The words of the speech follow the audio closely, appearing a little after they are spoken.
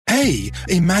Hey,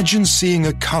 imagine seeing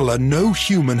a color no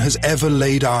human has ever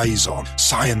laid eyes on.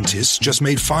 Scientists just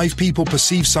made 5 people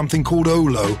perceive something called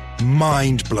Olo.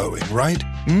 Mind-blowing, right?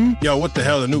 Yo, what the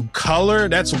hell? A new color?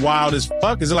 That's wild as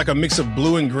fuck. Is it like a mix of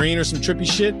blue and green or some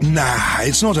trippy shit? Nah,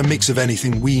 it's not a mix of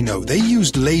anything we know. They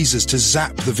used lasers to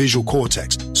zap the visual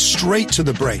cortex, straight to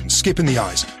the brain, skipping the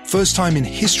eyes. First time in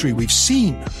history we've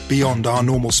seen beyond our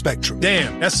normal spectrum.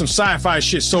 Damn, that's some sci-fi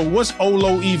shit. So what's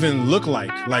Olo even look like?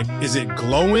 Like, is it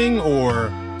glowing or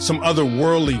some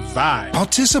otherworldly vibe?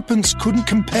 Participants couldn't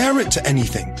compare it to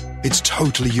anything. It's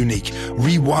totally unique,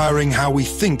 rewiring how we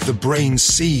think the brain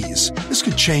sees. This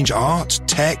could change art,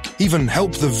 tech, even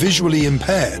help the visually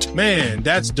impaired. Man,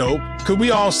 that's dope. Could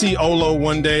we all see Olo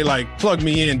one day? Like, plug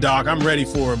me in, doc. I'm ready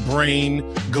for a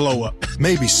brain glow up.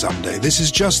 Maybe someday. This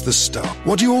is just the start.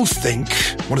 What do you all think?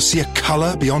 Want to see a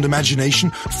color beyond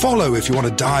imagination? Follow if you want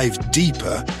to dive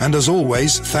deeper. And as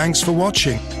always, thanks for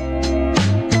watching.